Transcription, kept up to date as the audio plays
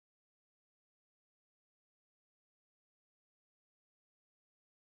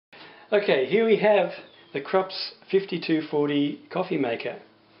Okay, here we have the Krups 5240 coffee maker.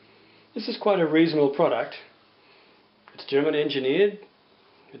 This is quite a reasonable product. It's German engineered.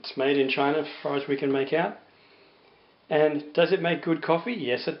 It's made in China as far as we can make out. And does it make good coffee?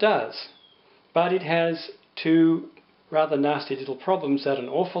 Yes, it does. But it has two rather nasty little problems that an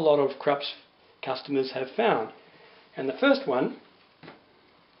awful lot of Krups customers have found. And the first one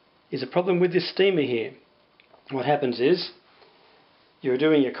is a problem with this steamer here. What happens is you're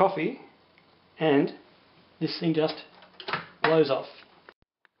doing your coffee and this thing just blows off.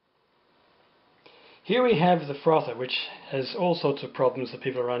 Here we have the frother, which has all sorts of problems that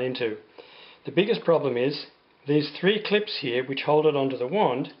people run into. The biggest problem is these three clips here which hold it onto the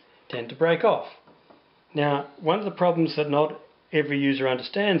wand tend to break off. Now, one of the problems that not every user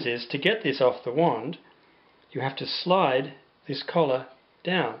understands is to get this off the wand you have to slide this collar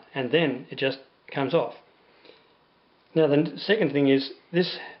down and then it just comes off. Now the second thing is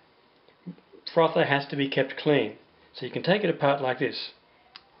this frother has to be kept clean. So you can take it apart like this.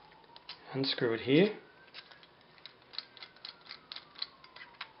 Unscrew it here.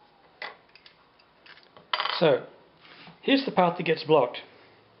 So here's the part that gets blocked.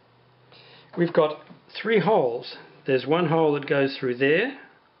 We've got three holes. There's one hole that goes through there,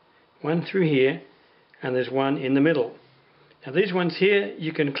 one through here, and there's one in the middle. Now these ones here,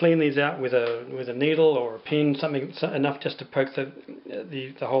 you can clean these out with a needle or a pin, something enough just to poke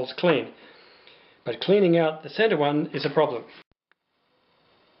the holes clean. But cleaning out the center one is a problem.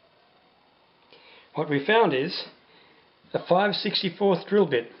 What we found is a 5/64 drill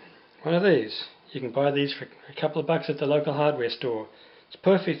bit, one of these. You can buy these for a couple of bucks at the local hardware store. It's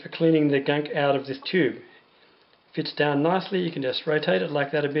perfect for cleaning the gunk out of this tube. Fits down nicely, you can just rotate it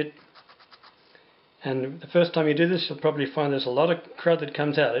like that a bit. And the first time you do this, you'll probably find there's a lot of crud that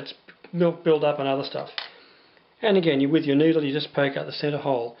comes out. It's milk build-up and other stuff. And again, with your needle, you just poke out the center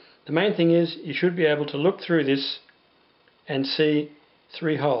hole. The main thing is, you should be able to look through this and see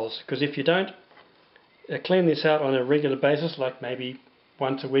three holes. Because if you don't clean this out on a regular basis, like maybe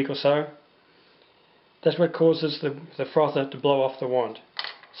once a week or so, that's what causes the frother to blow off the wand.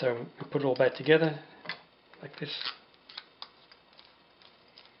 So we put it all back together, like this.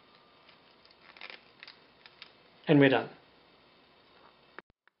 And we're done.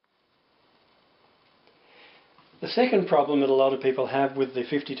 The second problem that a lot of people have with the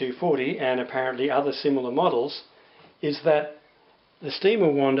 5240 and apparently other similar models is that the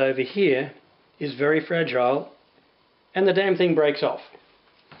steamer wand over here is very fragile and the damn thing breaks off.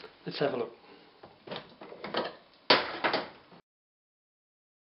 Let's have a look.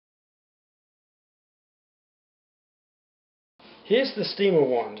 Here's the steamer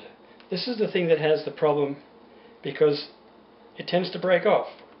wand. This is the thing that has the problem because it tends to break off.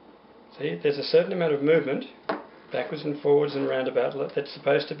 See, there's a certain amount of movement backwards and forwards and roundabout that's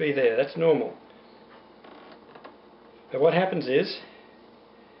supposed to be there. That's normal. But what happens is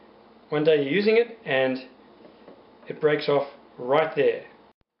one day you're using it and it breaks off right there.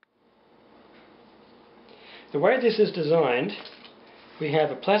 The way this is designed, we have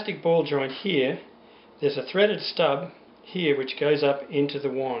a plastic ball joint here. There's a threaded stub here which goes up into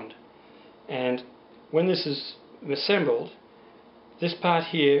the wand. And when this is assembled, this part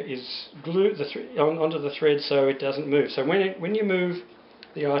here is glued onto the thread so it doesn't move. So when you move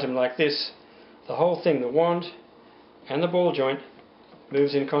the item like this, the whole thing, the wand and the ball joint,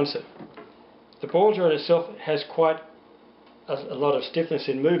 moves in concert. The ball joint itself has quite a lot of stiffness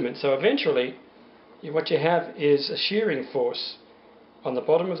in movement, so eventually what you have is a shearing force on the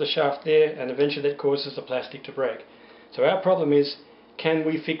bottom of the shaft there, and eventually that causes the plastic to break. So our problem is, can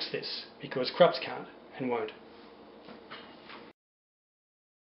we fix this? Because Krups can't and won't.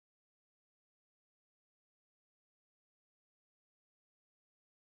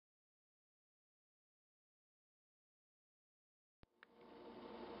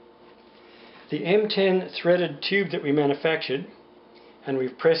 The M10 threaded tube that we manufactured and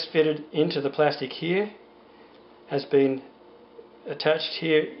we've press fitted into the plastic here has been attached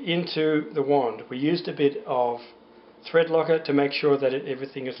here into the wand. We used a bit of thread locker to make sure that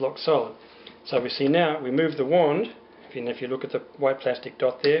everything is locked solid. So we see now, we move the wand, if you look at the white plastic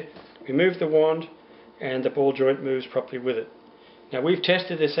dot there, we move the wand and the ball joint moves properly with it. Now we've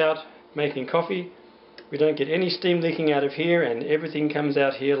tested this out making coffee. We don't get any steam leaking out of here and everything comes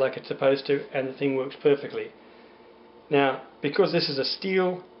out here like it's supposed to and the thing works perfectly. Now, because this is a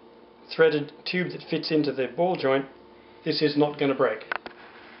steel threaded tube that fits into the ball joint, this is not going to break.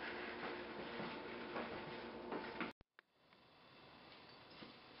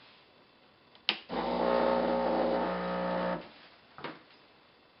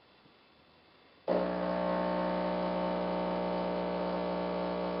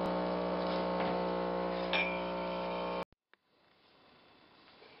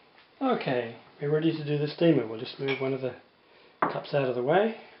 Okay, we're ready to do the steamer. We'll just move one of the cups out of the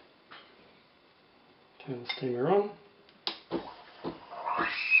way. Turn the steamer on.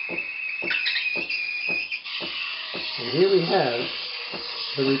 And here we have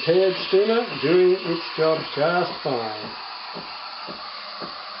the repaired steamer doing its job just fine.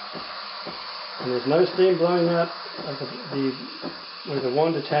 And there's no steam blowing out of where the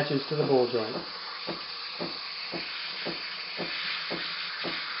wand attaches to the ball joint.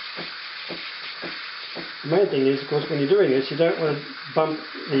 The main thing is, of course, when you're doing this, you don't want to bump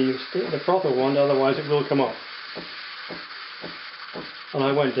the frother wand, otherwise it will come off. And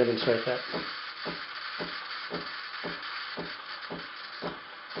I won't demonstrate that.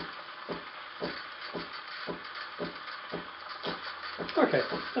 Okay,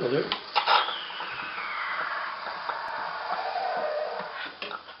 that'll do it.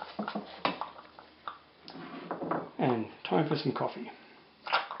 And time for some coffee.